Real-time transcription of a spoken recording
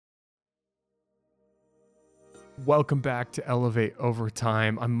Welcome back to Elevate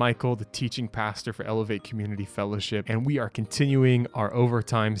Overtime. I'm Michael, the teaching pastor for Elevate Community Fellowship, and we are continuing our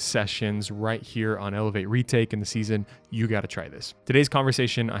overtime sessions right here on Elevate Retake in the season You Gotta Try This. Today's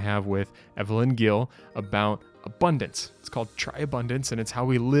conversation I have with Evelyn Gill about abundance. It's called Try Abundance, and it's how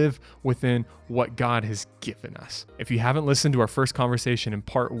we live within what God has given us. If you haven't listened to our first conversation in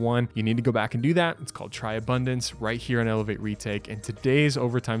part 1, you need to go back and do that. It's called Try Abundance right here on Elevate Retake. And today's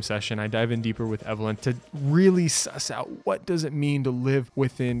overtime session, I dive in deeper with Evelyn to really suss out what does it mean to live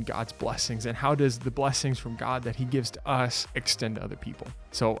within God's blessings and how does the blessings from God that he gives to us extend to other people.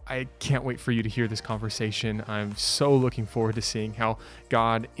 So I can't wait for you to hear this conversation. I'm so looking forward to seeing how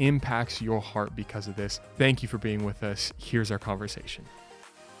God impacts your heart because of this. Thank you for being with us. Here's our conversation.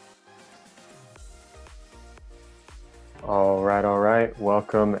 All right.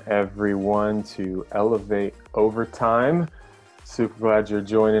 Welcome everyone to Elevate Overtime. Super glad you're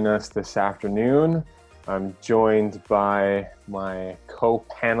joining us this afternoon. I'm joined by my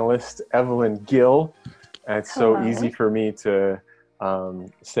co-panelist, Evelyn Gill. It's so easy for me to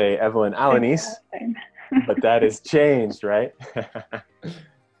say Evelyn Alanis, but that has changed, right?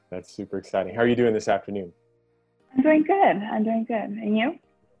 That's super exciting. How are you doing this afternoon? I'm doing good. And you?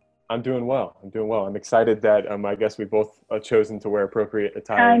 I'm doing well. I'm excited that I guess we both chosen to wear appropriate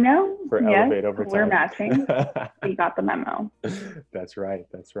attire. I know. For Elevate Overtime. We're matching. We got the memo. That's right.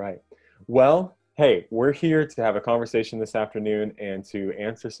 Well, hey, we're here to have a conversation this afternoon and to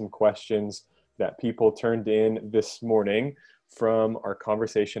answer some questions that people turned in this morning from our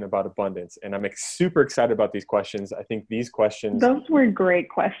conversation about abundance. And I'm super excited about these questions. I think these questions... Those were great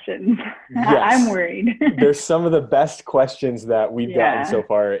questions. Yes. I'm worried. They're some of the best questions that we've gotten so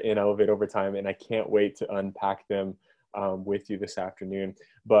far in Elevate Overtime, and I can't wait to unpack them with you this afternoon.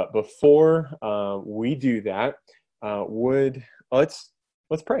 But before we do that, let's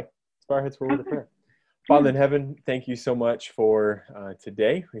pray. Let's bow our heads for a word of prayer. Father in heaven, thank you so much for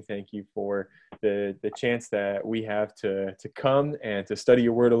today. We thank you for the chance that we have to come and to study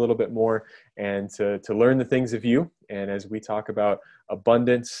your word a little bit more and to learn the things of you. And as we talk about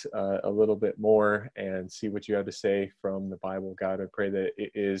abundance a little bit more and see what you have to say from the Bible, God, I pray that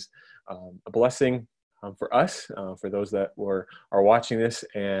it is a blessing for us, for those that are watching this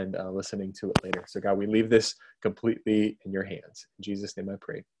and listening to it later. So God, we leave this completely in your hands. In Jesus' name I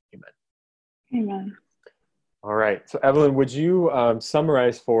pray. Amen. Amen. All right. So Evelyn, would you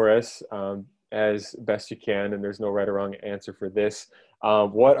summarize for us as best you can, and there's no right or wrong answer for this,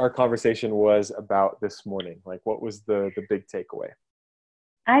 what our conversation was about this morning? Like, what was the big takeaway?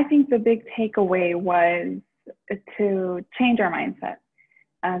 I think the big takeaway was to change our mindset,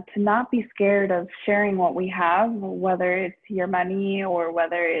 to not be scared of sharing what we have, whether it's your money or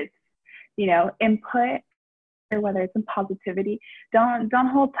whether it's, input, or whether it's in positivity. Don't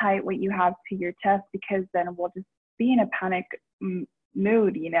hold tight what you have to your chest, because then we'll just be in a panic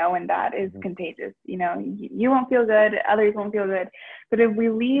mood, and that is contagious. You won't feel good, others won't feel good. But if we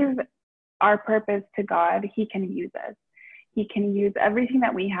leave our purpose to God, he can use us. He can use everything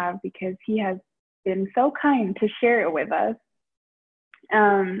that we have because he has been so kind to share it with us.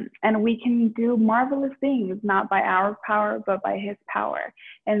 And we can do marvelous things, not by our power, but by his power.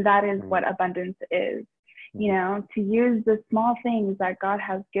 And that is what abundance is. To use the small things that God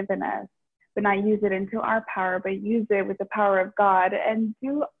has given us, but not use it into our power, but use it with the power of God and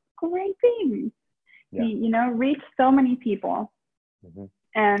do great things. Reach so many people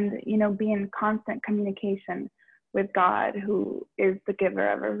and, be in constant communication with God, who is the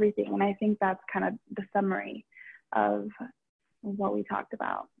giver of everything. And I think that's kind of the summary of what we talked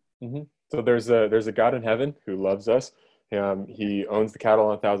about. So there's a God in heaven who loves us. He owns the cattle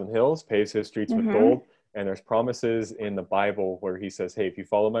on 1,000 hills, pays his streets with gold. And there's promises in the Bible where he says, hey, if you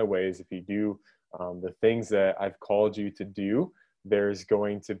follow my ways, if you do the things that I've called you to do, there's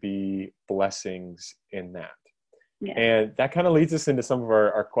going to be blessings in that. Yeah. And that kind of leads us into some of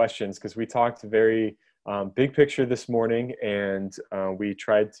our questions, because we talked very big picture this morning, and we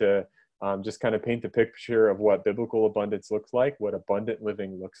tried to just kind of paint the picture of what biblical abundance looks like, what abundant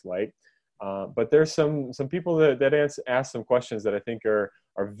living looks like. But there's some people that ask some questions that I think are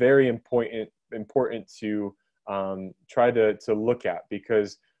very important to try to look at,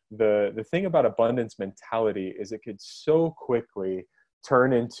 because the thing about abundance mentality is it could so quickly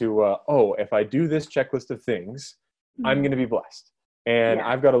turn into if I do this checklist of things, I'm going to be blessed, and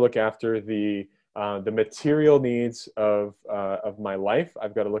I've got to look after the material needs of my life.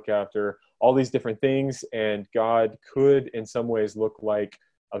 I've got to look after all these different things, and God could in some ways look like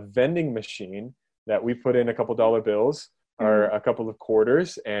a vending machine that we put in a couple dollar bills or a couple of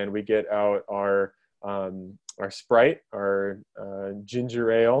quarters, and we get out our our Sprite, our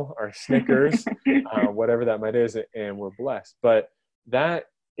ginger ale, our Snickers, whatever that might is, and we're blessed. But that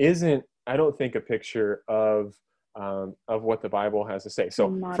isn't, I don't think, a picture of what the Bible has to say. So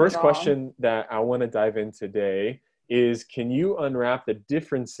Not first at all. question that I want to dive in today is, can you unwrap the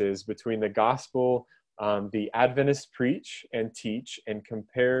differences between the gospel the Adventists preach and teach, and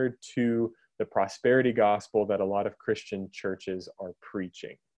compared to the prosperity gospel that a lot of Christian churches are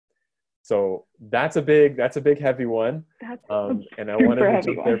preaching? So that's a big heavy one. That's a And I wanted super to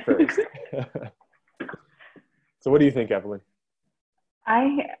heavy jump there one. first. So what do you think, Evelyn?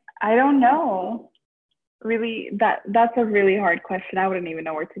 I don't know. Really, that's a really hard question. I wouldn't even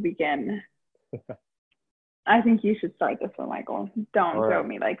know where to begin. I think you should start this one, Michael. Don't All throw right.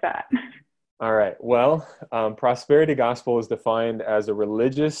 me like that. All right. Well, prosperity gospel is defined as a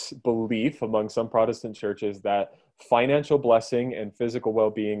religious belief among some Protestant churches that financial blessing and physical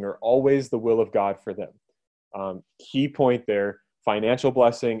well-being are always the will of God for them. Key point there, financial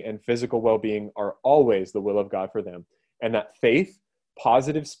blessing and physical well-being are always the will of God for them. And that faith,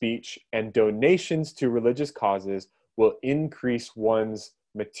 positive speech, and donations to religious causes will increase one's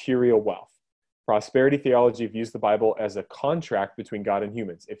material wealth. Prosperity theology views the Bible as a contract between God and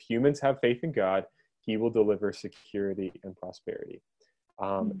humans. If humans have faith in God, he will deliver security and prosperity.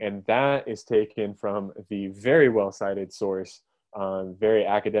 And that is taken from the very well-cited source, very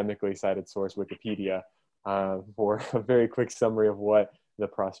academically cited source, Wikipedia, for a very quick summary of what the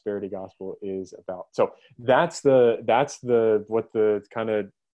prosperity gospel is about. So that's what the kind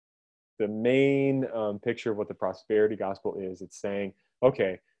of the main picture of what the prosperity gospel is. It's saying,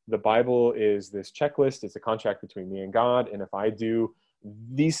 okay, the Bible is this checklist. It's a contract between me and God. And if I do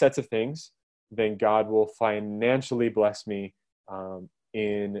these sets of things, then God will financially bless me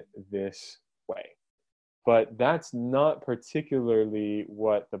in this way. But that's not particularly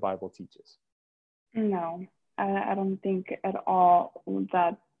what the Bible teaches. No, I don't think at all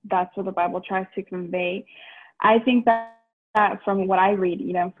that that's what the Bible tries to convey. I think that from what I read,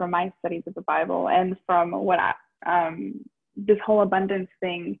 from my studies of the Bible and from what this whole abundance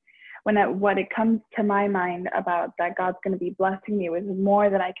thing, what it comes to my mind about that God's going to be blessing me with more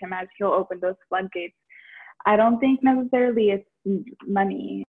than I can imagine, he'll open those floodgates. I don't think necessarily it's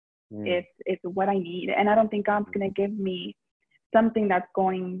money. It's what I need. And I don't think God's going to give me something that's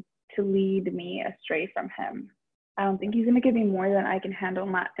going to lead me astray from him. I don't think he's going to give me more than I can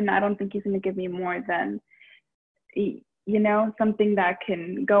handle. And I don't think he's going to give me more than, something that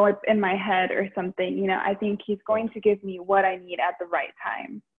can go up in my head or something. I think he's going to give me what I need at the right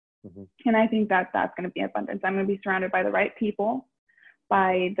time. Mm-hmm. And I think that that's going to be abundance. I'm going to be surrounded by the right people,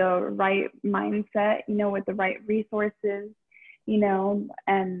 by the right mindset, with the right resources, and,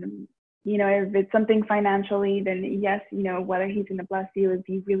 if it's something financially, then yes, whether he's going to bless you if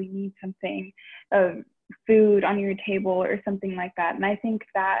you really need something, food on your table or something like that. And I think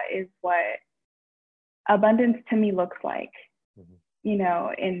that is what abundance to me looks like,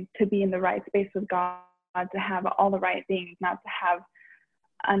 and to be in the right space with God, to have all the right things, not to have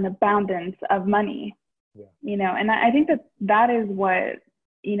an abundance of money, and I think that is what,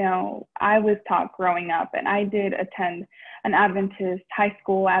 I was taught growing up. And I did attend an Adventist high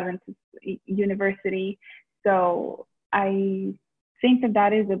school, Adventist university. So I think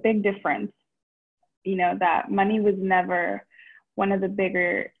that is a big difference, that money was never one of the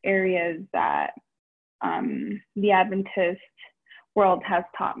bigger areas that the Adventist world has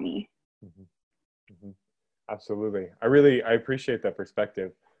taught me. Mm-hmm. Mm-hmm. Absolutely. I appreciate that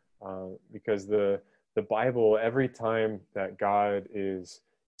perspective, because the Bible, every time that God is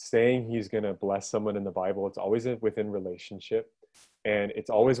saying he's going to bless someone in the Bible, it's always within relationship, and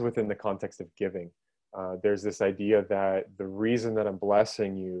it's always within the context of giving. There's this idea that the reason that I'm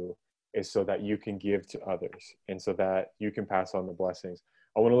blessing you is so that you can give to others and so that you can pass on the blessings.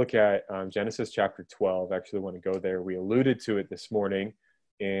 I want to look at Genesis chapter 12. Actually, I want to go there. We alluded to it this morning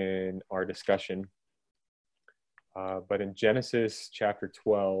in our discussion. But in Genesis chapter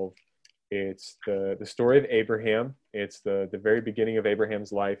 12, it's the story of Abraham. It's the very beginning of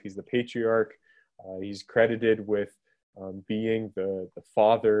Abraham's life. He's the patriarch. He's credited with being the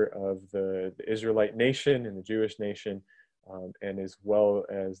father of the Israelite nation and the Jewish nation, and as well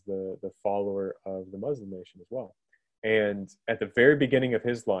as the follower of the Muslim nation as well. And at the very beginning of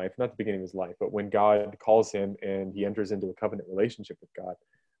his life, not the beginning of his life, but when God calls him and he enters into a covenant relationship with God,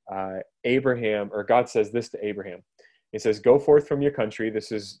 God says this to Abraham. He says, "Go forth from your country."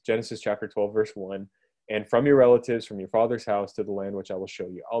 This is Genesis chapter 12, verse 1. "And from your relatives, from your father's house, to the land which I will show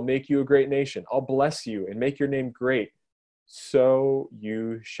you. I'll make you a great nation. I'll bless you and make your name great. So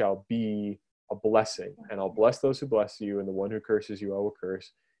you shall be a blessing. And I'll bless those who bless you, and the one who curses you I will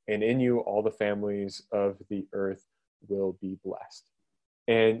curse. and in you all the families of the earth will be blessed.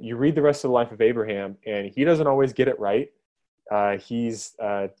 And you read the rest of the life of Abraham, and he doesn't always get it right. He's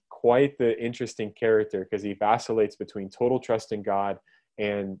quite the interesting character because he vacillates between total trust in God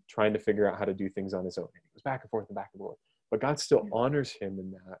and trying to figure out how to do things on his own. He goes back and forth and back and forth. But God still honors him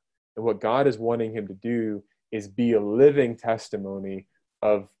in that. And what God is wanting him to do is be a living testimony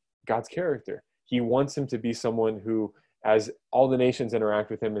of God's character. He wants him to be someone who, as all the nations interact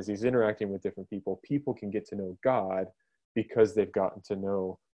with him, as he's interacting with different people, people can get to know God because they've gotten to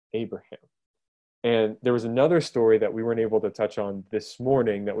know Abraham. And there was another story that we weren't able to touch on this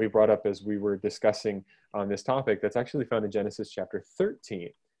morning that we brought up as we were discussing on this topic that's actually found in Genesis chapter 13.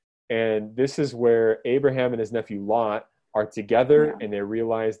 And this is where Abraham and his nephew Lot are together, and they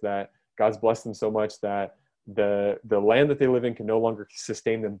realize that God's blessed them so much that the land that they live in can no longer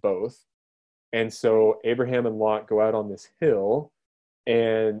sustain them both. And so Abraham and Lot go out on this hill,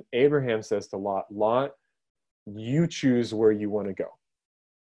 and Abraham says to Lot, Lot, you choose where you want to go.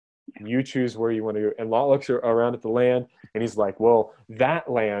 You choose where you want to go. And Lot looks around at the land, and he's like, well, that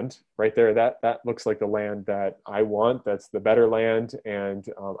land right there, that looks like the land that I want. That's the better land, and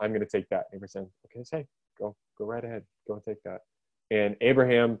I'm going to take that. Abraham said, okay, say, go right ahead. Go and take that. And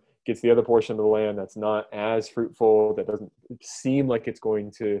Abraham gets the other portion of the land that's not as fruitful, that doesn't seem like it's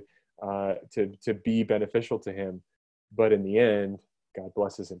going to be beneficial to him. But in the end, God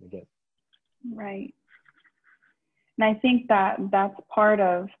blesses him again. Right. And I think that that's part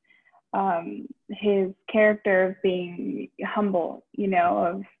of his character of being humble,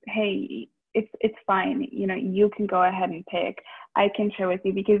 of, hey, it's fine. You can go ahead and pick. I can share with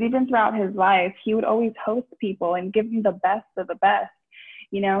you, because even throughout his life, he would always host people and give them the best of the best.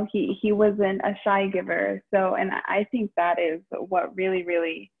 He wasn't a shy giver. So, and I think that is what really,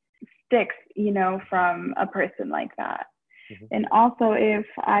 really sticks, from a person like that. Mm-hmm. And also, if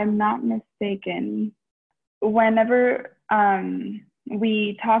I'm not mistaken, whenever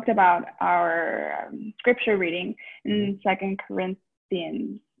we talked about our scripture reading in 2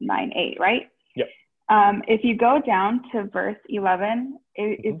 Corinthians 9:8, right? Yep. If you go down to verse 11,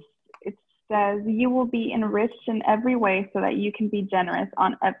 it says, you will be enriched in every way so that you can be generous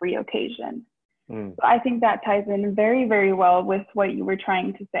on every occasion. So I think that ties in very, very well with what you were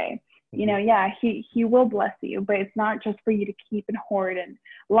trying to say. He will bless you, but it's not just for you to keep and hoard and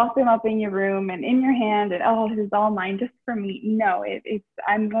lock them up in your room and in your hand and, oh, this is all mine just for me. No, it's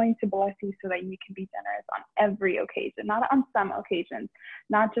I'm going to bless you so that you can be generous on every occasion, not on some occasions,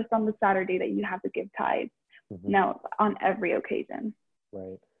 not just on the Saturday that you have to give tithes. No, on every occasion.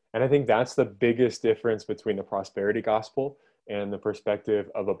 Right. And I think that's the biggest difference between the prosperity gospel and the perspective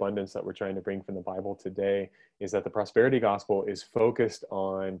of abundance that we're trying to bring from the Bible today, is that the prosperity gospel is focused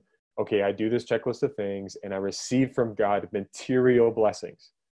on, okay, I do this checklist of things and I receive from God material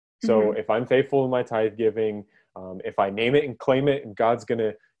blessings. So if I'm faithful in my tithe giving, if I name it and claim it, and God's going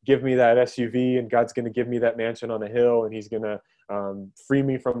to give me that SUV, and God's going to give me that mansion on a hill, and he's going to free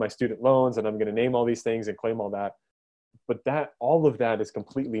me from my student loans, and I'm going to name all these things and claim all that. But all of that is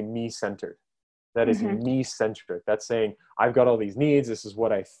completely me-centered. That is me-centric. That's saying, I've got all these needs. This is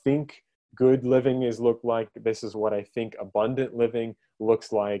what I think good living look like. This is what I think abundant living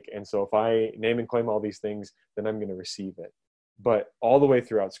looks like. And so if I name and claim all these things, then I'm going to receive it. But all the way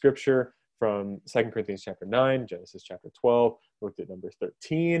throughout Scripture, from 2 Corinthians chapter 9, Genesis chapter 12, looked at Numbers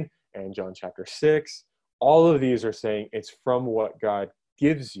 13, and John chapter 6, all of these are saying it's from what God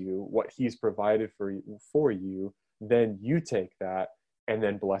gives you, what he's provided for you, then you take that and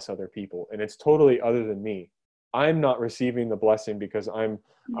then bless other people. And it's totally other than me. I'm not receiving the blessing because I'm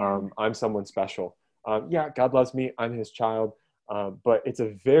someone special. God loves me. I'm his child. But it's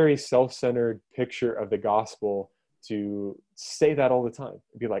a very self-centered picture of the gospel to say that all the time.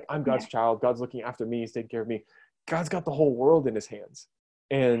 Be like, I'm God's child. God's looking after me. He's taking care of me. God's got the whole world in his hands.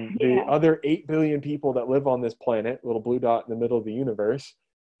 And the other 8 billion people that live on this planet, little blue dot in the middle of the universe,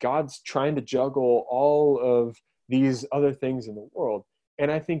 God's trying to juggle all of these other things in the world.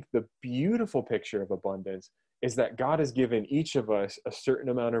 And I think the beautiful picture of abundance is that God has given each of us a certain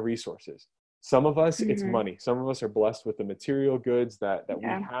amount of resources. Some of us, it's money. Some of us are blessed with the material goods that we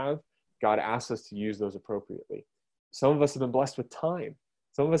have. God asks us to use those appropriately. Some of us have been blessed with time.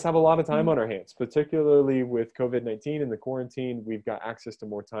 Some of us have a lot of time on our hands, particularly with COVID-19 and the quarantine. We've got access to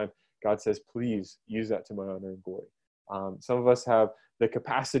more time. God says, please use that to my honor and glory. Some of us have the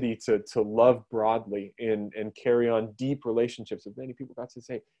capacity to love broadly and carry on deep relationships with many people. God says,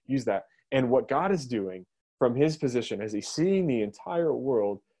 hey, use that. And what God is doing from his position, as he's seeing the entire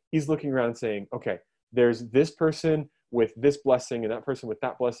world, he's looking around saying, okay, there's this person with this blessing and that person with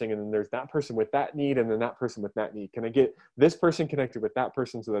that blessing, and then there's that person with that need, and then that person with that need. Can I get this person connected with that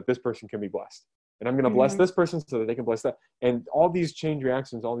person so that this person can be blessed? And I'm going to bless this person so that they can bless that. And all these chain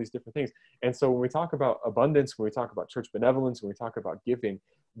reactions, all these different things. And so when we talk about abundance, when we talk about church benevolence, when we talk about giving,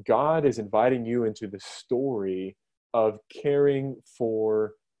 God is inviting you into the story of caring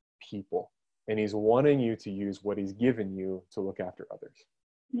for people. And he's wanting you to use what he's given you to look after others.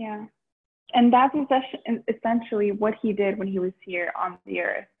 Yeah. And that's essentially what he did when he was here on the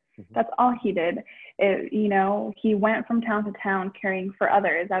earth. That's all he did. He went from town to town caring for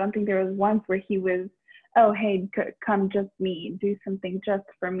others. I don't think there was once where he was, oh, hey, come just me, do something just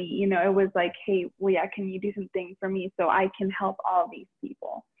for me. It was like, hey, well, yeah, can you do something for me so I can help all these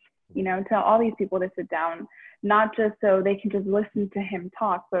people? Tell all these people to sit down, not just so they can just listen to him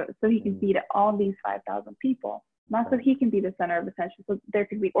talk, but so he can feed all these 5,000 people, not so he can be the center of attention, so there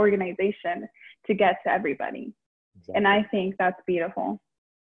could be organization to get to everybody. Exactly. And I think that's beautiful.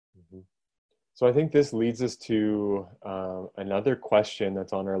 So I think this leads us to another question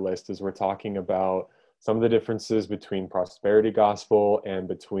that's on our list as we're talking about some of the differences between prosperity gospel and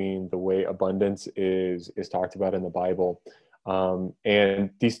between the way abundance is talked about in the Bible.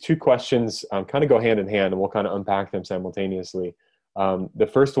 And these two questions kind of go hand in hand, and we'll kind of unpack them simultaneously. The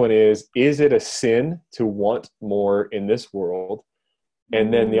first one is it a sin to want more in this world?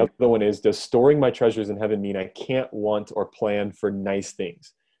 And then the other one is, does storing my treasures in heaven mean I can't want or plan for nice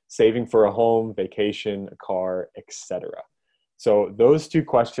things? Saving for a home, vacation, a car, etc. So those two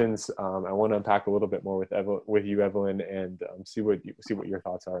questions, I want to unpack a little bit more with you, Evelyn, and see what your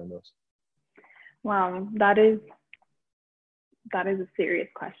thoughts are on those. Wow, that is a serious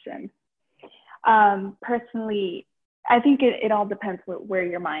question. Personally, I think it all depends where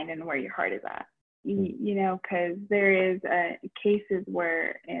your mind and where your heart is at. Because there is cases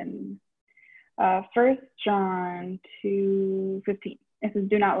where in 1 John 2:15. It says,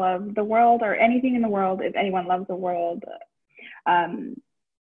 do not love the world or anything in the world. If anyone loves the world, love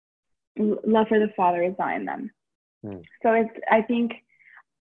for the Father is not in them. So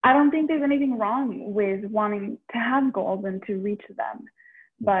I don't think there's anything wrong with wanting to have goals and to reach them.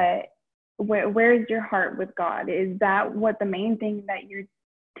 But where's your heart with God? Is that what the main thing that you're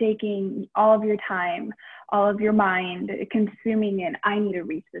taking all of your time, all of your mind, consuming in? I need to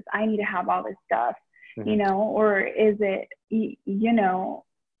reach this. I need to have all this stuff. Or is it,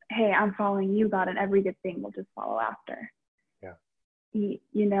 hey, I'm following you, God, and every good thing will just follow after. Yeah.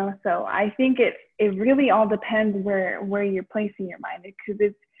 So I think it really all depends where you're placing your mind,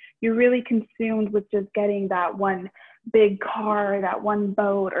 because you're really consumed with just getting that one big car, or that one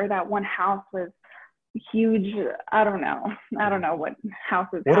boat, or that one house with huge, I don't know what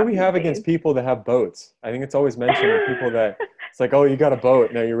houses. What do we have against people that have boats? I think it's always mentioned of people that it's like, oh, you got a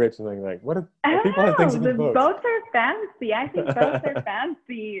boat, now you're rich, and like what people have things against boats? Boats are fancy. I think boats are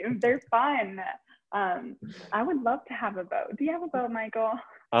fancy. They're fun. I would love to have a boat. Do you have a boat, Michael?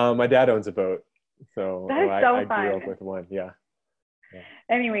 My dad owns a boat, so I grew up with one. Yeah.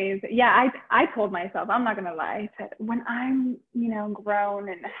 Anyways, yeah, I told myself, I'm not gonna lie, I said, when I'm grown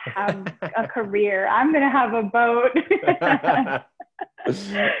and have a career, I'm gonna have a boat.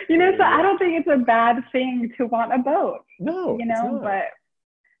 So I don't think it's a bad thing to want a boat. No, but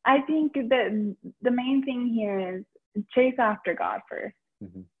I think that the main thing here is chase after God first.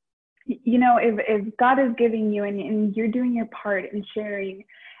 If God is giving you and you're doing your part in sharing,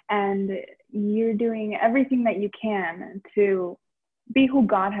 and you're doing everything that you can to be who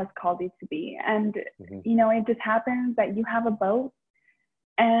God has called you to be. And, it just happens that you have a boat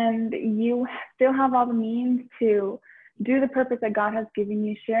and you still have all the means to do the purpose that God has given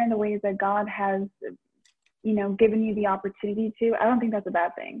you, share in the ways that God has, given you the opportunity to. I don't think that's a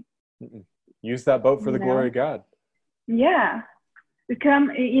bad thing. Use that boat for the glory of God. Yeah. Come,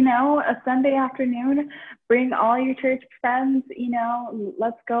 a Sunday afternoon, bring all your church friends,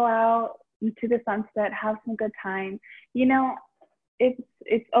 let's go out to the sunset, have some good time.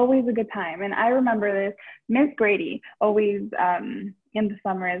 It's always a good time. And I remember this, Miss Grady always, in the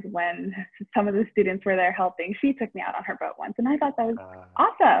summers when some of the students were there helping, she took me out on her boat once. And I thought that was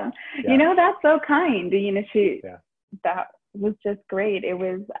awesome. Yeah. That's so kind. That was just great. It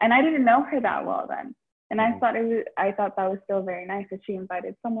was, and I didn't know her that well then. And I thought that was still very nice that she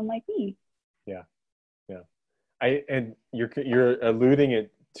invited someone like me. Yeah. And you're alluding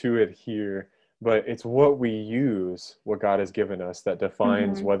to it here, but it's what we use, what God has given us, that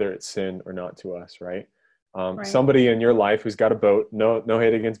defines whether it's sin or not to us, right? Right. Somebody in your life who's got a boat, no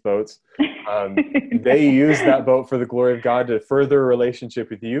hate against boats, they use that boat for the glory of God to further a relationship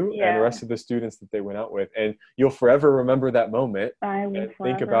with you and the rest of the students that they went out with. And you'll forever remember that moment. I will and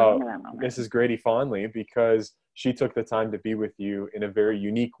think forever about remember that moment. Mrs. Grady fondly, because she took the time to be with you in a very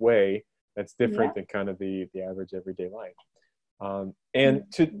unique way that's different than kind of the average everyday life. And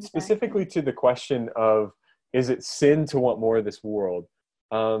specifically to the question of, is it sin to want more of this world?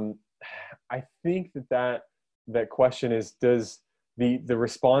 I think that question is, does the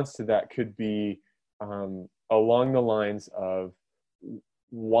response to that could be along the lines of,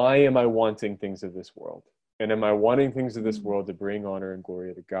 why am I wanting things of this world? And am I wanting things of this world to bring honor and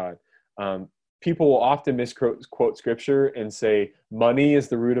glory to God? People will often misquote scripture and say, money is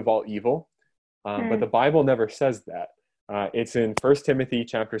the root of all evil. But the Bible never says that. It's in 1 Timothy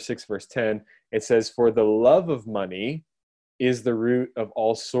chapter 6, verse 10. It says, for the love of money is the root of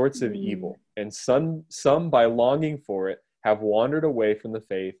all sorts of evil. And some by longing for it have wandered away from the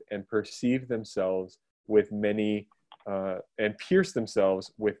faith and perceived themselves with many, and pierced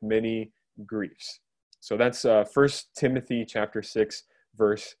themselves with many griefs. So that's 1 Timothy chapter 6,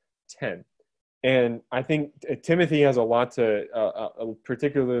 verse 10. And I think Timothy has a lot to,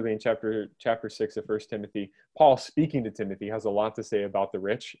 particularly in chapter 6 of 1 Timothy, Paul speaking to Timothy has a lot to say about the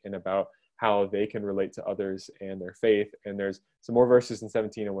rich and about how they can relate to others and their faith. And there's some more verses in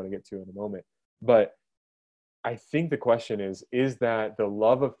 17 I want to get to in a moment. But I think the question is that the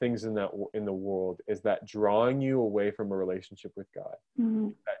love of things in the world, is that drawing you away from a relationship with God?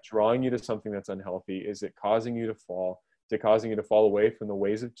 Is that drawing you to something that's unhealthy? Is it causing you to fall? Is it causing you to fall away from the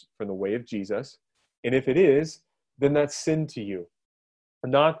way of Jesus? And if it is, then that's sin to you.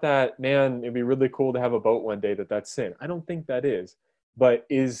 Not that, man, it'd be really cool to have a boat one day, that's sin. I don't think that is. But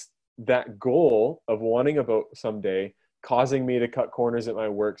is that goal of wanting a boat someday causing me to cut corners at my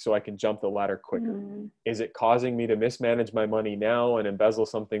work so I can jump the ladder quicker? Is it causing me to mismanage my money now and embezzle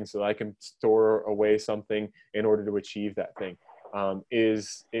something so that I can store away something in order to achieve that thing?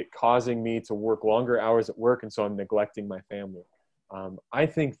 Is it causing me to work longer hours at work and so I'm neglecting my family? I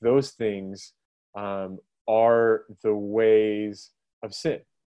think those things are the ways of sin.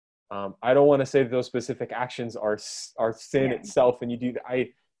 I don't want to say that those specific actions are sin itself, and you do that.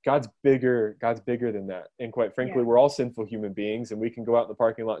 God's bigger than that. And quite frankly, we're all sinful human beings, and we can go out in the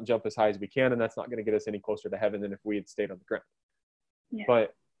parking lot and jump as high as we can, and that's not going to get us any closer to heaven than if we had stayed on the ground.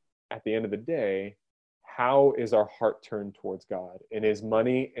 But at the end of the day, how is our heart turned towards God? And is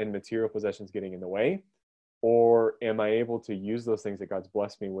money and material possessions getting in the way? Or am I able to use those things that God's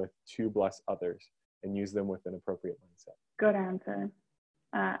blessed me with to bless others and use them with an appropriate mindset? Good answer.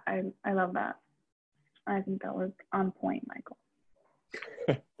 I love that. I think that was on point, Michael.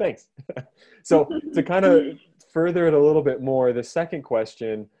 Thanks. So to kind of further it a little bit more, the second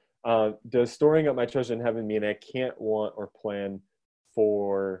question, does storing up my treasure in heaven mean I can't want or plan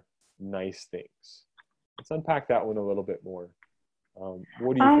for nice things? Let's unpack that one a little bit more.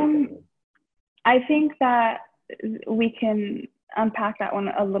 What do you think? I think that we can unpack that one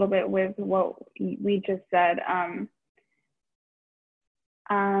a little bit with what we just said.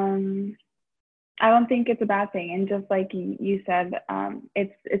 I don't think it's a bad thing. And just like you said,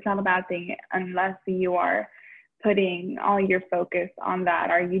 it's not a bad thing unless you are putting all your focus on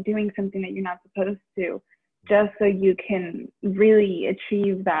that. Are you doing something that you're not supposed to, just so you can really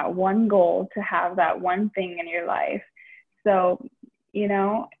achieve that one goal, to have that one thing in your life? So,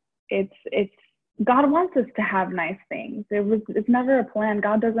 it's God wants us to have nice things. It's never a plan.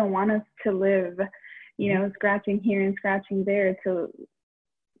 God doesn't want us to live, scratching here and scratching there, to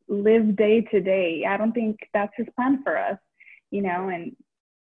live day to day. I don't think that's his plan for us, and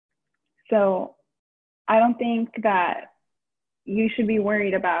so I don't think that you should be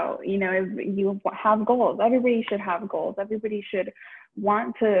worried about, if you have goals. Everybody should have goals. Everybody should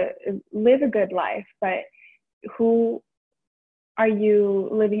want to live a good life, but who are you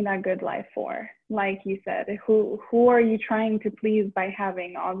living that good life for? Like you said, who are you trying to please by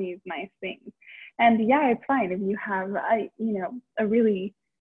having all these nice things? And it's fine if you have a really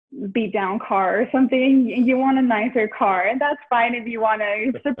beat down car or something, you want a nicer car, and that's fine if you want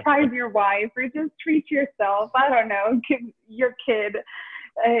to surprise your wife or just treat yourself. I don't know, give your kid.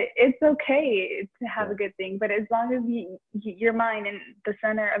 It's okay to have a good thing, but as long as your mind and the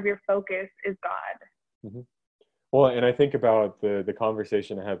center of your focus is God. Mm-hmm. Well, and I think about the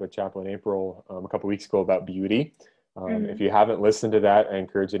conversation I had with Chaplain April a couple weeks ago about beauty. If you haven't listened to that, I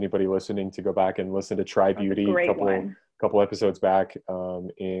encourage anybody listening to go back and listen to Try Beauty a couple episodes back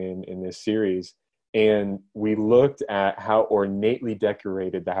in this series. And we looked at how ornately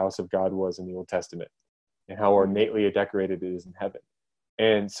decorated the house of God was in the Old Testament and how ornately decorated it is in heaven.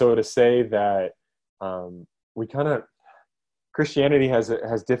 And so to say that we kind of, Christianity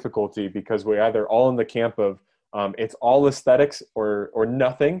has difficulty because we're either all in the camp of it's all aesthetics or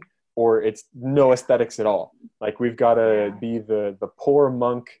nothing, or it's no aesthetics at all. Like we've got to be the poor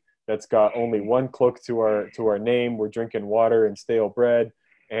monk that's got only one cloak to our name. We're drinking water and stale bread,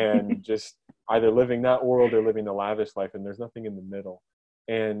 and just either living that world or living the lavish life, and there's nothing in the middle.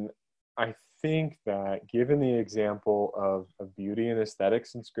 And I think that given the example of beauty and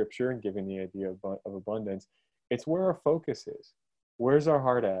aesthetics in Scripture, and given the idea of abundance, it's where our focus is. Where's our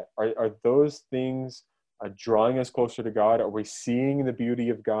heart at? Are those things drawing us closer to God? Are we seeing the beauty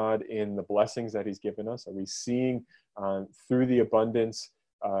of God in the blessings that he's given us? Are we seeing through the abundance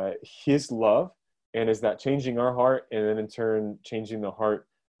his love? And is that changing our heart, and then in turn changing the heart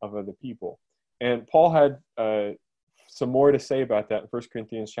of other people? And Paul had some more to say about that in 1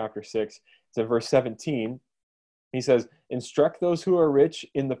 Corinthians chapter 6. It's in verse 17. He says, instruct those who are rich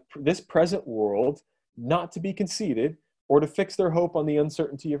in this present world not to be conceited or to fix their hope on the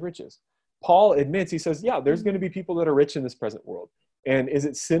uncertainty of riches. Paul admits, he says, yeah, there's going to be people that are rich in this present world. And is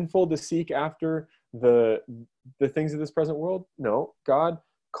it sinful to seek after the things of this present world? No. God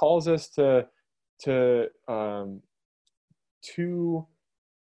calls us to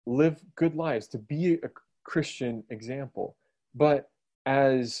live good lives, to be a Christian example. But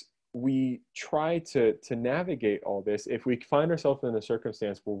as we try to navigate all this, if we find ourselves in a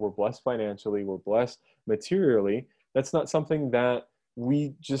circumstance where we're blessed financially, we're blessed materially, that's not something that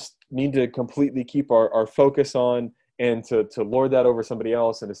we just need to completely keep our focus on, and to lord that over somebody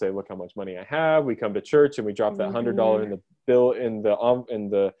else and to say, look how much money I have. We come to church and we drop that $100 in the bill in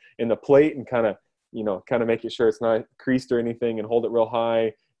the plate, and kind of make it sure it's not creased or anything, and hold it real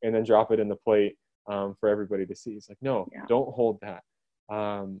high and then drop it in the plate for everybody to see. It's like, no, don't hold that.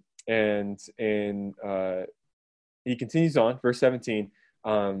 And he continues on, verse 17,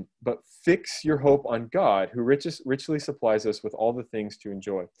 but fix your hope on God, who richly supplies us with all the things to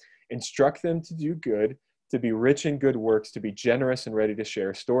enjoy. Instruct them to do good, to be rich in good works, to be generous and ready to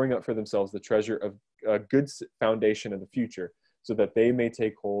share, storing up for themselves the treasure of a good foundation of the future, so that they may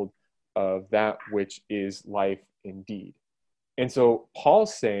take hold of that which is life indeed. And so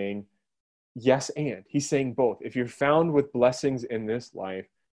Paul's saying, yes, and he's saying both. If you're found with blessings in this life,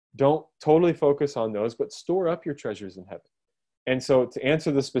 don't totally focus on those, but store up your treasures in heaven. And so to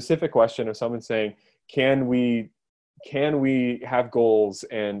answer the specific question of someone saying, can we have goals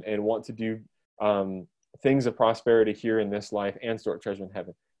and want to do things of prosperity here in this life and store up treasure in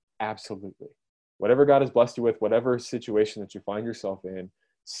heaven? Absolutely. Whatever God has blessed you with, whatever situation that you find yourself in,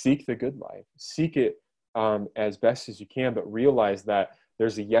 seek the good life. Seek it as best as you can, but realize that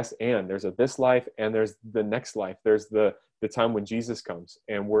there's a yes and. There's a this life, and there's the next life. There's the time when Jesus comes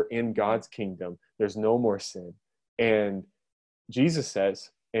and we're in God's kingdom. There's no more sin. And Jesus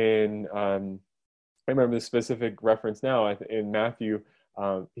says in, I remember the specific reference now, in Matthew,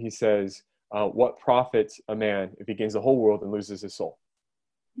 he says, what profits a man if he gains the whole world and loses his soul?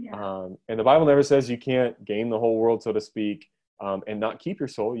 Yeah. And the Bible never says you can't gain the whole world, so to speak, and not keep your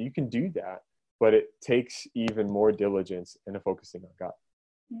soul. You can do that, but it takes even more diligence and a focusing on God.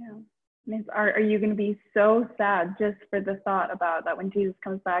 Yeah. Are you going to be so sad just for the thought about that when Jesus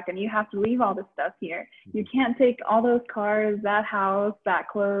comes back and you have to leave all this stuff here? You can't take all those cars, that house, that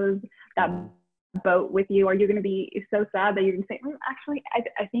clothes, that boat with you. Are you going to be so sad that you're going to say, actually,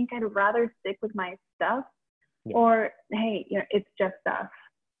 I think I'd rather stick with my stuff? Yeah. Or, hey, it's just stuff.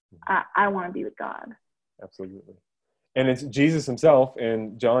 I want to be with God. Absolutely. And it's Jesus himself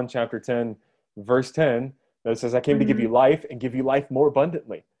in John chapter 10, verse 10, that says, I came to give you life and give you life more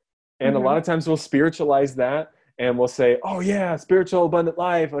abundantly. And a lot of times we'll spiritualize that and we'll say, oh yeah, spiritual abundant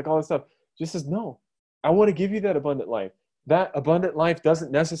life, like all this stuff. Jesus says, no, I want to give you that abundant life. That abundant life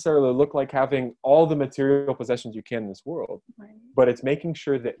doesn't necessarily look like having all the material possessions you can in this world, but it's making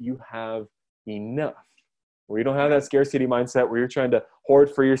sure that you have enough, where you don't have that scarcity mindset where you're trying to hoard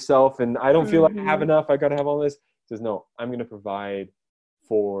for yourself and I don't feel like I have enough, I got to have all this. He says, no, I'm going to provide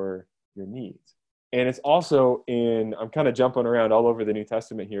for your needs. And it's also I'm kind of jumping around all over the New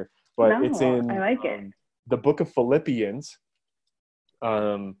Testament here, but it's in the book of Philippians.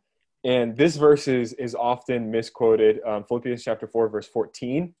 And this verse is often misquoted. Philippians chapter 4, verse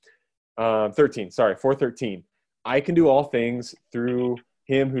 13. I can do all things through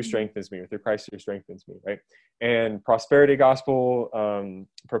him who strengthens me, or through Christ who strengthens me, right? And prosperity gospel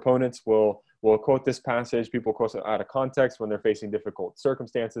proponents will quote this passage. People quote it out of context when they're facing difficult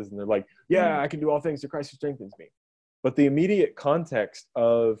circumstances, and they're like, yeah, I can do all things through Christ who strengthens me. But the immediate context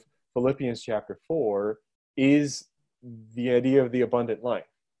of Philippians chapter 4 is the idea of the abundant life.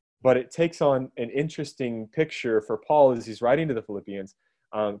 But it takes on an interesting picture for Paul as he's writing to the Philippians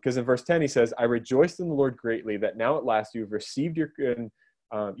Because in verse 10, he says, I rejoiced in the Lord greatly that now at last you have received your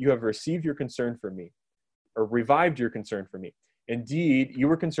concern for me, or revived your concern for me. Indeed, you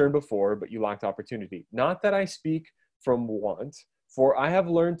were concerned before, but you lacked opportunity. Not that I speak from want, for I have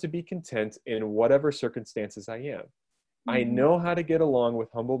learned to be content in whatever circumstances I am. I know how to get along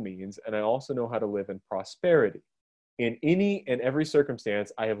with humble means, and I also know how to live in prosperity. In any and every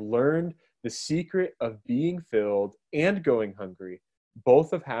circumstance, I have learned the secret of being filled and going hungry,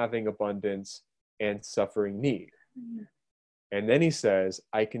 both of having abundance and suffering need. And then he says,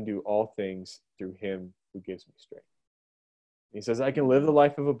 I can do all things through him who gives me strength. He says, I can live the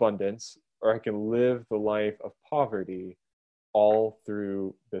life of abundance, or I can live the life of poverty, all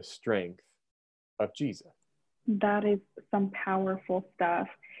through the strength of Jesus. That is some powerful stuff.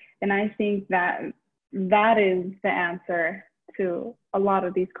 And I think that that is the answer to a lot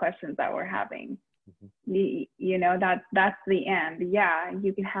of these questions that we're having. You know, that's the and. Yeah,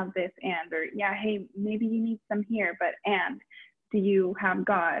 you can have this and, or yeah, hey, maybe you need some here, but and do you have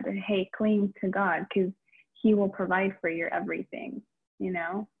God? Hey, cling to God, because he will provide for your everything. You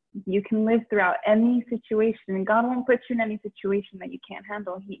know, you can live throughout any situation, and God won't put you in any situation that you can't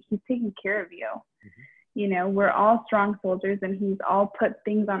handle. He's taking care of you. You know, we're all strong soldiers, and he's all put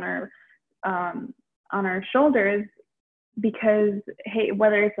things on our shoulders, because hey,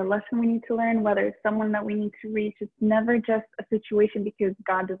 whether it's a lesson we need to learn, whether it's someone that we need to reach, it's never just a situation because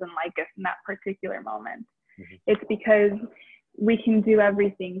God doesn't like us in that particular moment. It's because we can do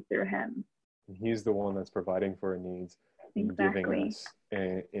everything through him. He's the one that's providing for our needs and giving us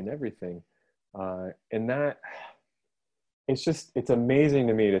in everything. And that, it's amazing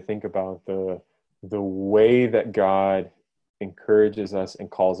to me to think about the way that God encourages us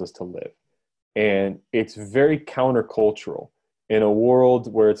and calls us to live. And it's very countercultural in a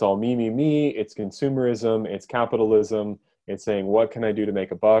world where it's all me, it's consumerism, it's capitalism. It's saying, what can I do to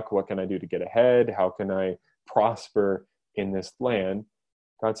make a buck? What can I do to get ahead? How can I prosper in this land?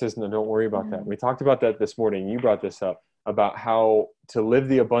 God says, no, don't worry about that. We talked about that this morning. You brought this up about how to live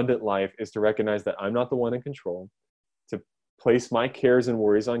the abundant life is to recognize that I'm not the one in control, to place my cares and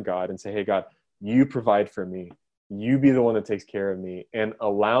worries on God and say, hey, God, you provide for me. You be the one that takes care of me, and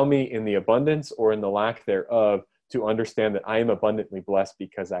allow me in the abundance or in the lack thereof to understand that I am abundantly blessed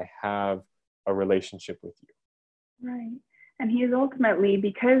because I have a relationship with you. Right. And he is ultimately,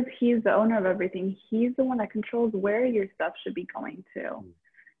 because he's the owner of everything, he's the one that controls where your stuff should be going to,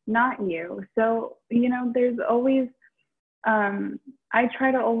 not you. So, you know, there's always, I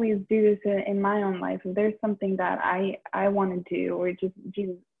try to always do this in my own life. If there's something that I want to do, or just,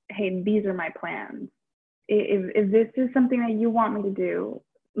 Jesus, hey, these are my plans. If this is something that you want me to do,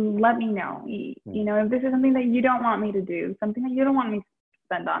 let me know. You know, if this is something that you don't want me to do, something that you don't want me to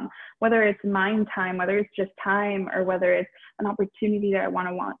spend on, whether it's mind time, whether it's just time, or whether it's an opportunity that I want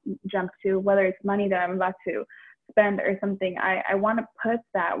to jump to, whether it's money that I'm about to spend or something, I want to put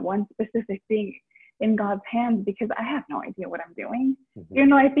that one specific thing in God's hands, because I have no idea what I'm doing. You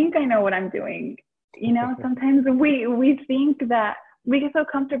know, I think I know what I'm doing. You know, sometimes we think that we get so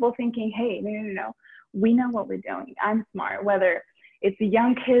comfortable thinking, hey, no, we know what we're doing. I'm smart. Whether it's the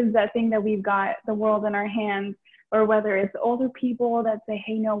young kids that think that we've got the world in our hands, or whether it's older people that say,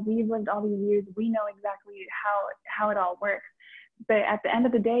 hey, no, we've lived all these years. We know exactly how it all works. But at the end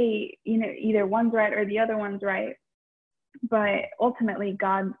of the day, you know, either one's right or the other one's right. But ultimately,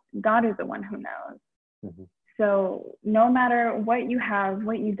 God is the one who knows. So no matter what you have,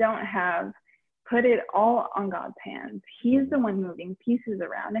 what you don't have, put it all on God's hands. He's the one moving pieces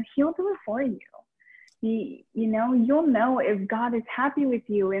around, and he'll do it for you. You know, you'll know if God is happy with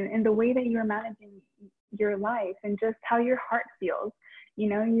you and the way that you're managing your life and just how your heart feels. You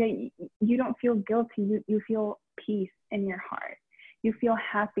know, you don't feel guilty. You feel peace in your heart. You feel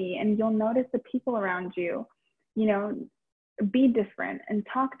happy, and you'll notice the people around you, you know, be different and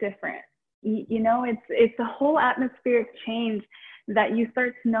talk different. You know, it's a whole atmospheric change that you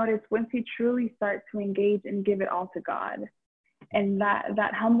start to notice once you truly start to engage and give it all to God. And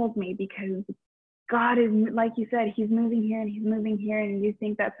that humbles me, because God is, like you said, he's moving here and he's moving here. And you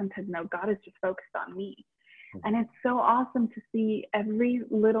think that sometimes, no, God is just focused on me. And it's so awesome to see every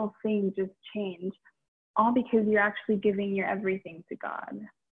little thing just change, all because you're actually giving your everything to God.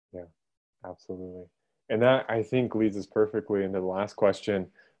 Yeah, absolutely. And that, I think, leads us perfectly into the last question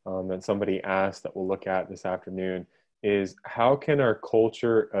that somebody asked that we'll look at this afternoon, is how can our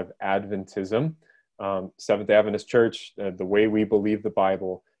culture of Adventism, Seventh-day Adventist Church, the way we believe the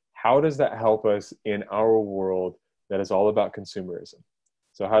Bible, how does that help us in our world that is all about consumerism?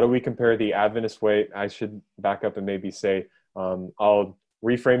 So how do we compare the Adventist way? I should back up and maybe say, I'll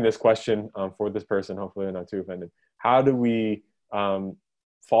reframe this question for this person. Hopefully they're not too offended. How do we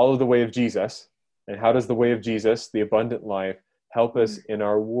follow the way of Jesus? And how does the way of Jesus, the abundant life, help us in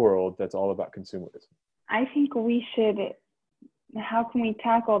our world that's all about consumerism? I think we should, how can we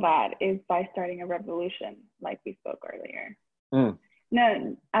tackle that is by starting a revolution, like we spoke earlier.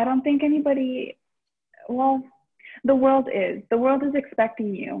 No, I don't think anybody, well, the world is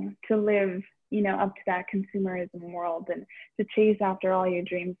expecting you to live, you know, up to that consumerism world and to chase after all your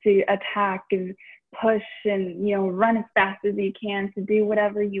dreams, to attack and push and, you know, run as fast as you can, to do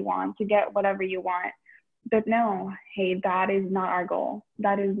whatever you want, to get whatever you want. But no, hey, that is not our goal.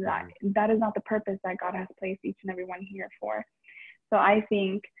 That is not the purpose that God has placed each and every one here for. So I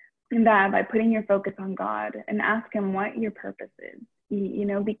think that by putting your focus on God and ask him what your purpose is, you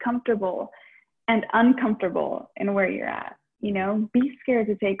know, be comfortable and uncomfortable in where you're at. You know, be scared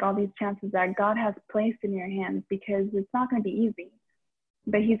to take all these chances that God has placed in your hands, because it's not going to be easy.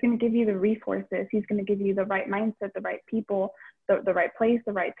 But he's going to give you the resources. He's going to give you the right mindset, the right people, the right place,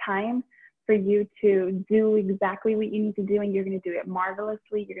 the right time for you to do exactly what you need to do. And you're going to do it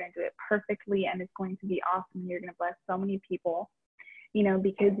marvelously. You're going to do it perfectly. And it's going to be awesome. You're going to bless so many people, you know,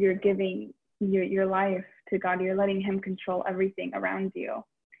 because you're giving your life to God. You're letting him control everything around you.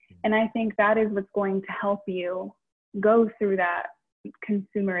 And I think that is what's going to help you go through that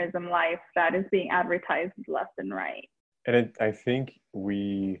consumerism life that is being advertised left and right. And I think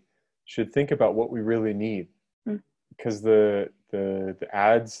we should think about what we really need, because the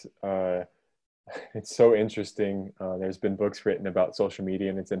ads, it's so interesting. There's been books written about social media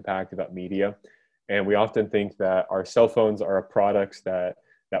and its impact, about media. And we often think that our cell phones are products that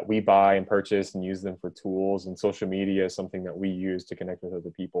we buy and purchase and use them for tools, and social media is something that we use to connect with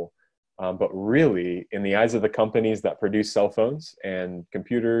other people. But really, in the eyes of the companies that produce cell phones and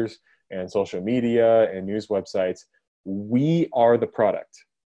computers and social media and news websites, we are the product.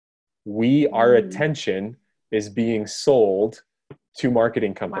 Our attention is being sold to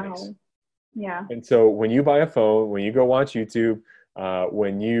marketing companies. Wow. Yeah. And so when you buy a phone, when you go watch YouTube,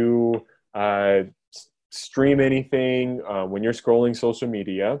 when you stream anything, when you're scrolling social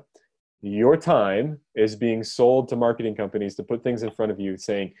media, your time is being sold to marketing companies to put things in front of you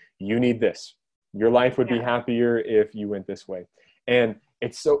saying, you need this. Your life would be happier if you went this way. And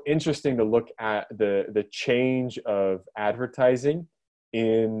it's so interesting to look at the change of advertising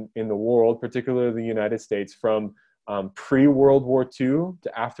in the world, particularly the United States, from pre-World War II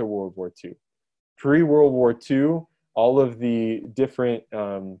to after World War II. Pre-World War II, all of the different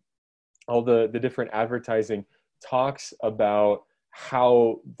different advertising talks about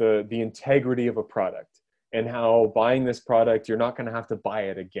how the integrity of a product, and how buying this product, you're not going to have to buy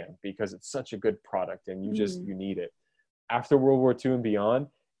it again because it's such a good product and you need it. After World War II and beyond,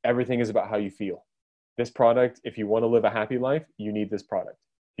 everything is about how you feel. This product, if you want to live a happy life, you need this product.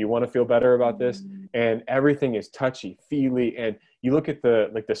 If you want to feel better about this, and everything is touchy, feely. And you look at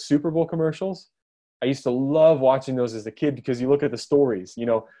the Super Bowl commercials. I used to love watching those as a kid because you look at the stories. You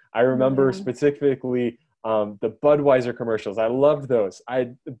know, I remember specifically the Budweiser commercials. I loved those.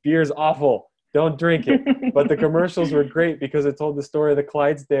 The beer's awful. Don't drink it. But the commercials were great because it told the story of the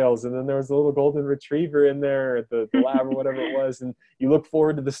Clydesdales, and then there was a little golden retriever in there, the lab or whatever it was, and you look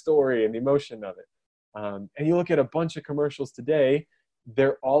forward to the story and the emotion of it. And you look at a bunch of commercials today,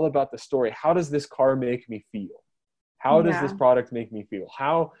 they're all about the story. How does this car make me feel? How does this product make me feel?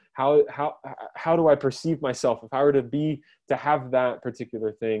 How do I perceive myself? If I were to have that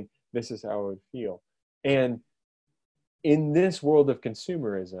particular thing, this is how I would feel. And in this world of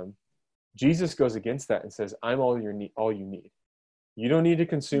consumerism, Jesus goes against that and says, I'm all you need. You don't need to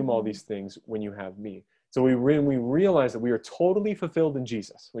consume all these things when you have me. So when we realize that we are totally fulfilled in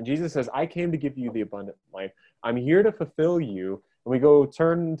Jesus, when Jesus says, I came to give you the abundant life, I'm here to fulfill you, and we go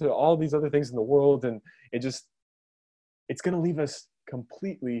turn to all these other things in the world, and it's going to leave us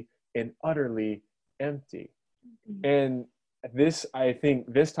completely and utterly empty. And I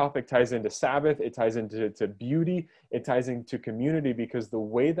think this topic ties into Sabbath, it ties into beauty, it ties into community, because the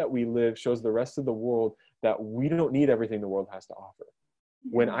way that we live shows the rest of the world that we don't need everything the world has to offer.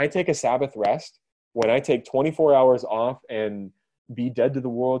 When I take a Sabbath rest, when I take 24 hours off and be dead to the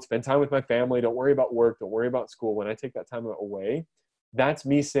world, spend time with my family, don't worry about work, don't worry about school, when I take that time away, that's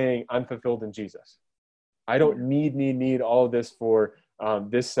me saying I'm fulfilled in Jesus. I don't need all of this for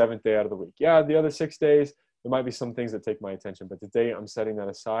this seventh day out of the week. Yeah, the other 6 days, there might be some things that take my attention, but today I'm setting that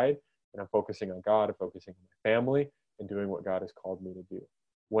aside and I'm focusing on God, I'm focusing on my family, and doing what God has called me to do.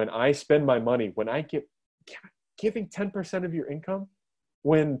 When I spend my money, when I giving 10% of your income,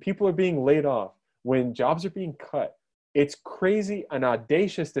 when people are being laid off, when jobs are being cut, it's crazy and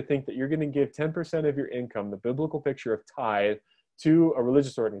audacious to think that you're going to give 10% of your income, the biblical picture of tithe, to a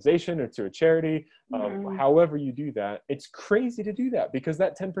religious organization or to a charity. However you do that, it's crazy to do that, because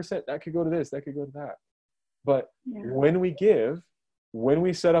that 10%, that could go to this, that could go to that. But when we give, when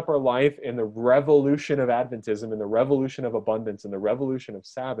we set up our life in the revolution of Adventism, in the revolution of abundance, in the revolution of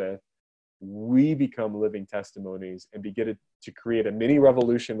Sabbath, we become living testimonies and begin to create a mini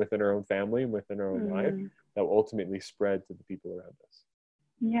revolution within our own family and within our own life that will ultimately spread to the people around us.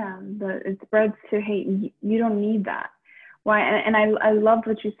 Yeah, it spreads to, hey, you don't need that. Why? And I loved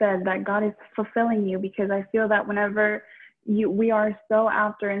what you said, that God is fulfilling you, because I feel that whenever we are so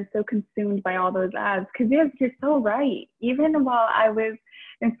after and so consumed by all those ads, because yes, you're so right. Even while I was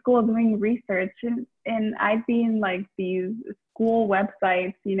in school doing research, and I'd be in like these school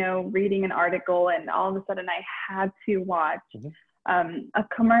websites, you know, reading an article, and all of a sudden I had to watch a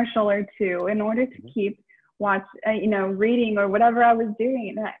commercial or two in order to keep reading or whatever I was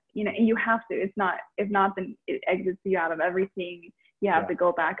doing. And you have to. It's not. If not, then it exits you out of everything. You have to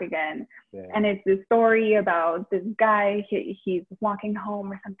go back again. And it's this story about this guy, he's walking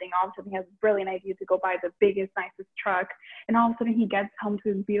home or something. All of a sudden he has a brilliant idea to go buy the biggest, nicest truck. And all of a sudden he gets home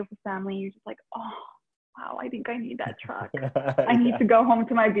to his beautiful family. You're just like, oh, wow, I think I need that truck. I need to go home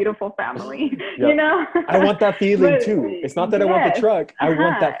to my beautiful family, you know? I want that feeling too. It's not that I want the truck. I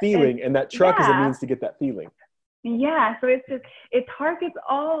want that feeling. And that truck is a means to get that feeling. Yeah. So it's just, it targets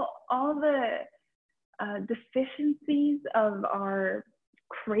all the deficiencies of our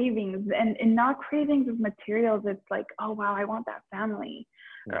cravings, and not cravings of materials. It's like, oh wow, I want that family,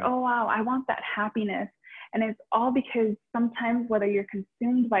 or oh wow, I want that happiness. And it's all because sometimes, whether you're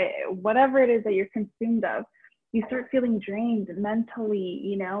consumed by whatever it is that you're consumed of, you start feeling drained mentally,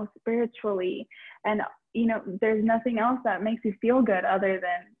 you know, spiritually, and you know, there's nothing else that makes you feel good other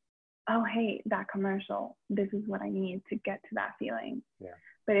than, oh hey, that commercial, this is what I need to get to that feeling.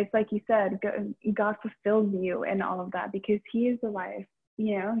 But it's like you said, God fulfills you in all of that, because he is the life.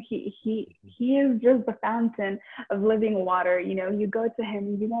 You know, he is just the fountain of living water. You know, you go to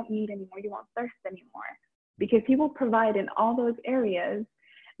him, you won't need anymore, you won't thirst anymore, because he will provide in all those areas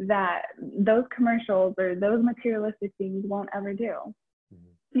that those commercials or those materialistic things won't ever do.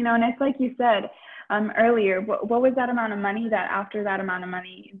 You know, and it's like you said earlier, what was that amount of money, that after that amount of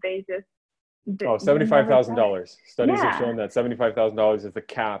money, they just... $75,000. Studies have shown that $75,000 is the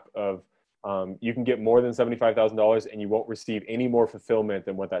cap of, you can get more than $75,000 and you won't receive any more fulfillment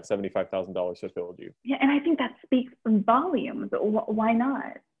than what that $75,000 fulfilled you. Yeah, and I think that speaks volumes. Why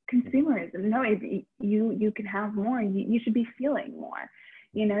not? Consumerism. No, if you can have more. You should be feeling more.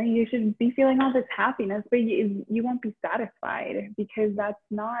 You know, you should be feeling all this happiness, but you won't be satisfied, because that's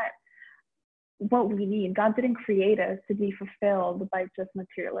not what we need. God didn't create us to be fulfilled by just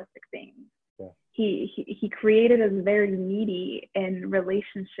materialistic things. He created us very needy in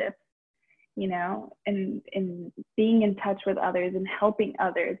relationships, you know, and being in touch with others and helping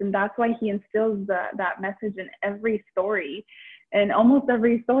others. And that's why he instills that message in every story. And almost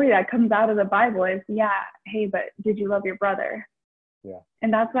every story that comes out of the Bible is, hey, but did you love your brother?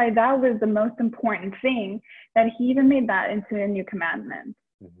 And that's why that was the most important thing, that he even made that into a new commandment.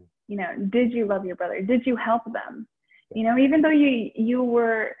 You know, did you love your brother? Did you help them? You know, even though you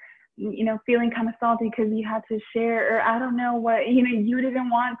were, you know, feeling kind of salty because you had to share, or I don't know what, you know, you didn't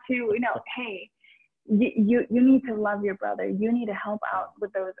want to, you know, hey, you need to love your brother. You need to help out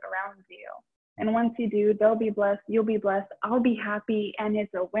with those around you. And once you do, they'll be blessed, you'll be blessed, I'll be happy, and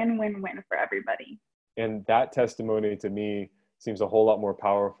it's a win-win-win for everybody. And that testimony to me seems a whole lot more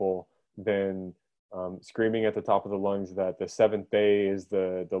powerful than screaming at the top of the lungs that the seventh day is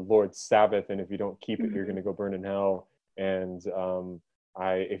the Lord's Sabbath, and if you don't keep it, you're going to go burn in hell. And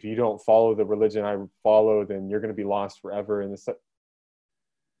if you don't follow the religion I follow, then you're going to be lost forever. And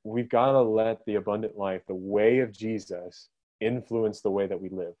we've got to let the abundant life, the way of Jesus, influence the way that we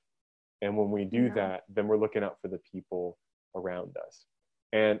live. And when we do that, then we're looking out for the people around us.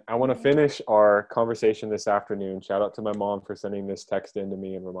 And I want to finish our conversation this afternoon. Shout out to my mom for sending this text in to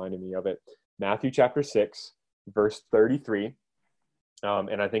me and reminding me of it. Matthew chapter 6, verse 33.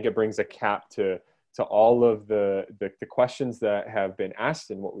 And I think it brings a cap to all of the questions that have been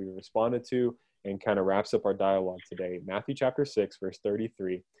asked and what we responded to, and kind of wraps up our dialogue today. Matthew chapter 6, verse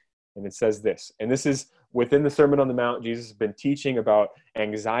 33. And it says this, and this is within the Sermon on the Mount. Jesus has been teaching about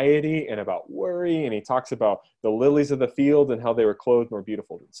anxiety and about worry, and he talks about the lilies of the field and how they were clothed more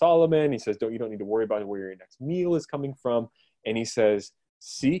beautiful than Solomon. He says, you don't need to worry about where your next meal is coming from. And he says,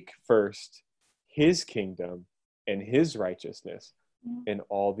 seek first his kingdom and his righteousness, and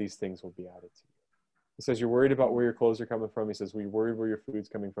all these things will be added to you. He says, you're worried about where your clothes are coming from. He says, you're worried where your food's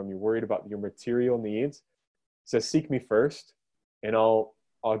coming from. You're worried about your material needs. He says, seek me first, and I'll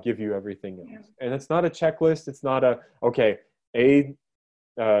give you everything else. And it's not a checklist. It's not okay, A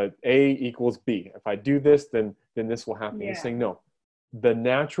equals B. If I do this, then this will happen. He's Yeah. saying, no, the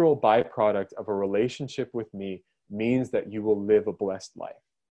natural byproduct of a relationship with me means that you will live a blessed life.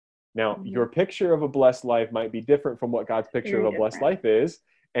 Now, your picture of a blessed life might be different from what God's picture Very of a blessed different. life is.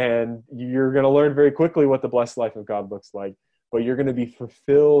 And you're going to learn very quickly what the blessed life of God looks like. But you're going to be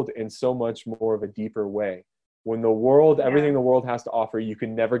fulfilled in so much more of a deeper way. When the world, everything the world has to offer, you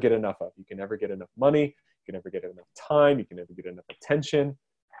can never get enough of. You can never get enough money. You can never get enough time. You can never get enough attention.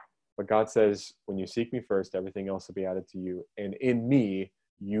 But God says, when you seek me first, everything else will be added to you. And in me,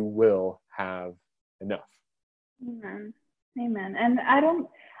 you will have enough. Amen. Amen. And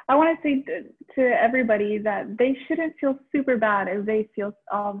I want to say to everybody that they shouldn't feel super bad if they feel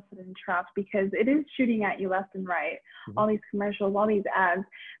all of a sudden trapped, because it is shooting at you left and right, all these commercials, all these ads.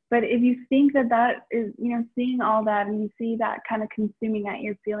 But if you think that is, seeing all that and you see that kind of consuming at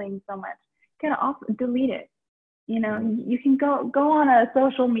your feelings so much, kind of delete it. You can go on a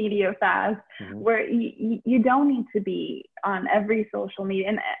social media fast where you don't need to be on every social media.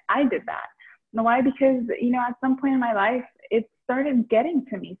 And I did that. Why? Because, at some point in my life, it started getting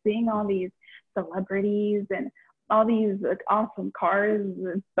to me, seeing all these celebrities and all these awesome cars,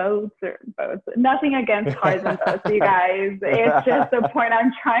 boats. Nothing against cars and boats, you guys. It's just a point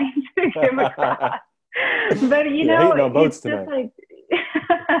I'm trying to give across. But, it's just like,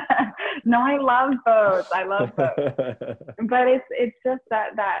 no, I love boats. But it's just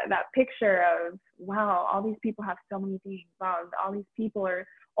that picture of, wow, all these people have so many things. Wow, all these people are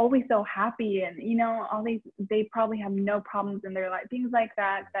always so happy, and they probably have no problems in their life. Things like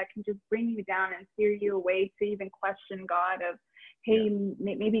that can just bring you down and steer you away to even question God of, hey,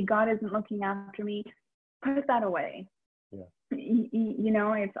 maybe God isn't looking after me. Put that away.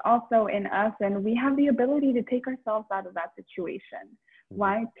 It's also in us, and we have the ability to take ourselves out of that situation.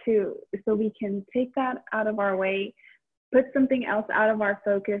 Why? So we can take that out of our way, put something else out of our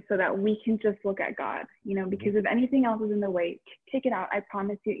focus so that we can just look at God, because if anything else is in the way, take it out. I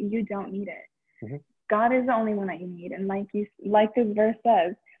promise you don't need it. God is the only one that you need. And like this verse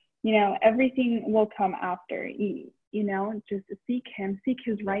says, everything will come after. Just seek him, seek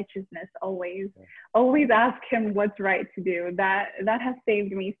his righteousness always. Always ask him what's right to do. That has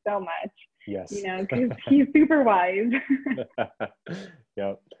saved me so much. Yes. Because he's super wise.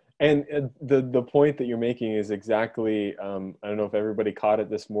 Yeah. And the point that you're making is exactly, I don't know if everybody caught it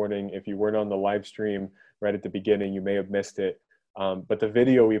this morning. If you weren't on the live stream right at the beginning, you may have missed it. But the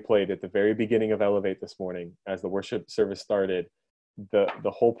video we played at the very beginning of Elevate this morning, as the worship service started, the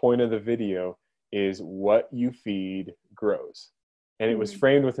whole point of the video is what you feed grows. And it was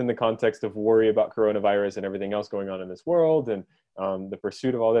framed within the context of worry about coronavirus and everything else going on in this world and the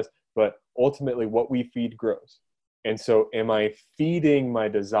pursuit of all this. But ultimately, what we feed grows. And so am I feeding my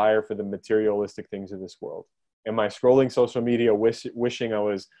desire for the materialistic things of this world? Am I scrolling social media wishing I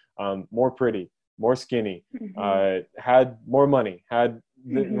was more pretty, more skinny, had more money, had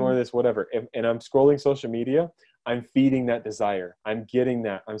more of this, whatever. And I'm scrolling social media, I'm feeding that desire. I'm getting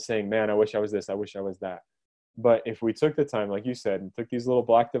that. I'm saying, man, I wish I was this. I wish I was that. But if we took the time, like you said, and took these little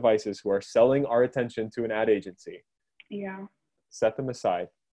black devices who are selling our attention to an ad agency, set them aside,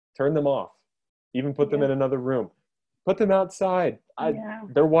 turn them off, even put them in another room. Put them outside.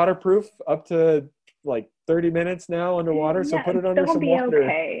 They're waterproof up to like 30 minutes now underwater. So put it under some water.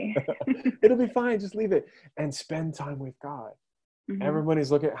 Okay. It'll be fine. Just leave it and spend time with God.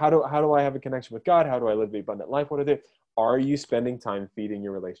 Everybody's looking, how do I have a connection with God? How do I live the abundant life? What are they? Are you spending time feeding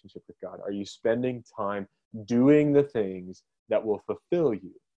your relationship with God? Are you spending time doing the things that will fulfill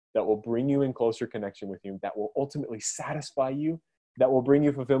you, that will bring you in closer connection with you, that will ultimately satisfy you, that will bring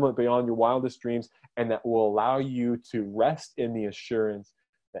you fulfillment beyond your wildest dreams, and that will allow you to rest in the assurance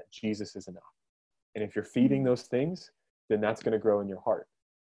that Jesus is enough? And if you're feeding those things, then that's going to grow in your heart.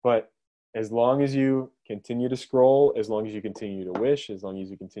 But as long as you continue to scroll, as long as you continue to wish, as long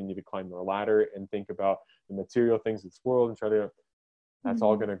as you continue to climb the ladder and think about the material things of this world and try to, that's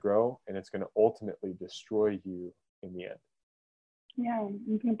all going to grow, and it's going to ultimately destroy you in the end. Yeah,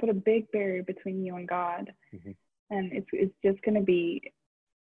 you can put a big barrier between you and God. And it's just going to be,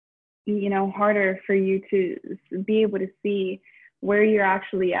 harder for you to be able to see where you're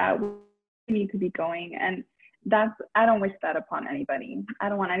actually at, where you need to be going. And I don't wish that upon anybody. I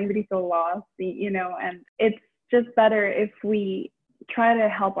don't want anybody to feel lost, and it's just better if we try to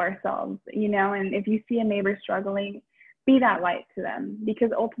help ourselves, and if you see a neighbor struggling, be that light to them,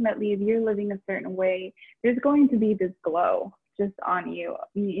 because ultimately if you're living a certain way, there's going to be this glow just on you,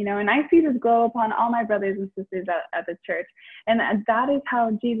 and I see this glow upon all my brothers and sisters at the church. And that is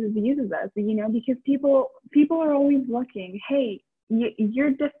how Jesus uses us, because people are always looking, hey,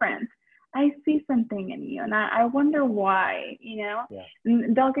 you're different. I see something in you, and I wonder why, Yeah.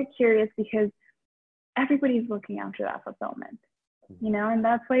 And they'll get curious because everybody's looking after that fulfillment, and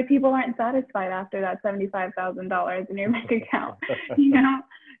that's why people aren't satisfied after that $75,000 in your bank account,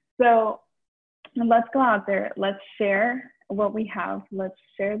 So let's go out there. Let's share what we have. Let's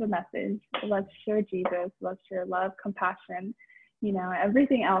share the message. Let's share Jesus. Let's share love, compassion,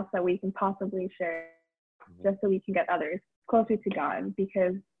 everything else that we can possibly share, just so we can get others closer to God,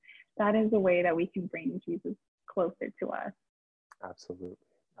 because that is the way that we can bring Jesus closer to us. Absolutely.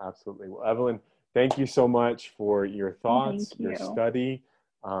 Absolutely. Well, Evelyn, thank you so much for your thoughts, your study.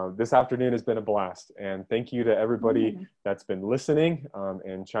 This afternoon has been a blast. And thank you to everybody that's been listening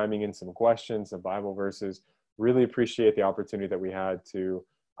and chiming in some questions, some Bible verses. Really appreciate the opportunity that we had to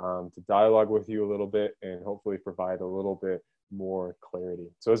dialogue with you a little bit and hopefully provide a little bit more clarity.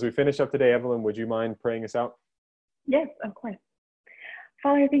 So as we finish up today, Evelyn, would you mind praying us out? Yes, of course.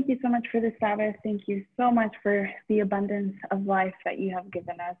 Father, thank you so much for this Sabbath. Thank you so much for the abundance of life that you have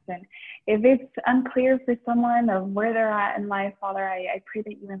given us. And if it's unclear for someone of where they're at in life, Father, I pray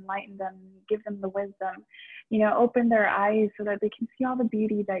that you enlighten them, give them the wisdom, open their eyes so that they can see all the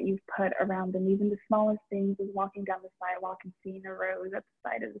beauty that you've put around them, even the smallest things, as walking down the sidewalk and seeing a rose at the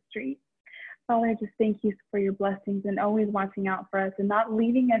side of the street. Father, I just thank you for your blessings and always watching out for us and not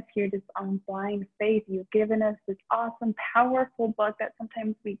leaving us here just on blind faith. You've given us this awesome, powerful book that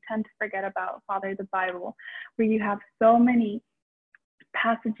sometimes we tend to forget about, Father, the Bible, where you have so many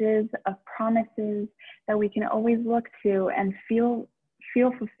passages of promises that we can always look to and feel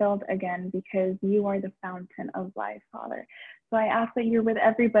fulfilled again, because you are the fountain of life, Father. So I ask that you're with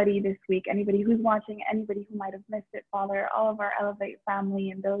everybody this week, anybody who's watching, anybody who might have missed it, Father, all of our Elevate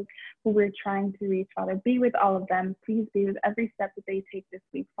family and those who we're trying to reach, Father. Be with all of them. Please be with every step that they take this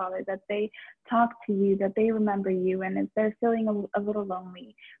week, Father, that they talk to you, that they remember you, and if they're feeling a little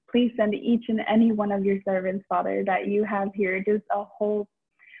lonely, please send each and any one of your servants, Father, that you have here, just a whole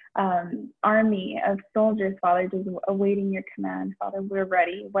army of soldiers, Father, just awaiting your command. Father, we're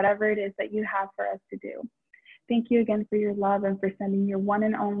ready, whatever it is that you have for us to do. Thank you again for your love and for sending your one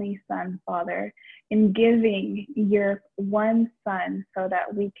and only Son, Father, in giving your one Son so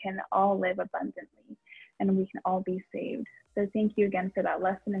that we can all live abundantly and we can all be saved. So thank you again for that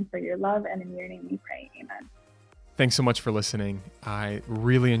lesson and for your love, and in your name we pray, amen. Thanks so much for listening. I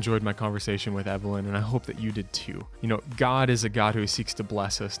really enjoyed my conversation with Evelyn, and I hope that you did too. God is a God who seeks to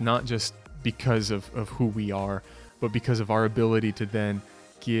bless us, not just because of who we are, but because of our ability to then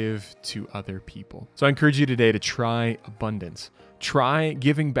give to other people. So I encourage you today to try abundance. Try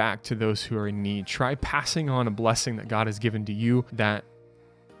giving back to those who are in need. Try passing on a blessing that God has given to you that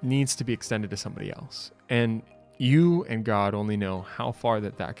needs to be extended to somebody else. And you and God only know how far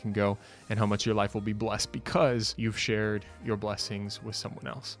that can go and how much your life will be blessed because you've shared your blessings with someone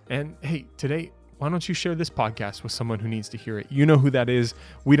else. And hey, today, why don't you share this podcast with someone who needs to hear it? You know who that is.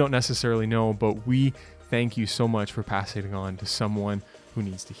 We don't necessarily know, but we thank you so much for passing it on to someone who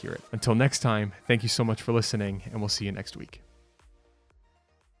needs to hear it. Until next time, thank you so much for listening, and we'll see you next week.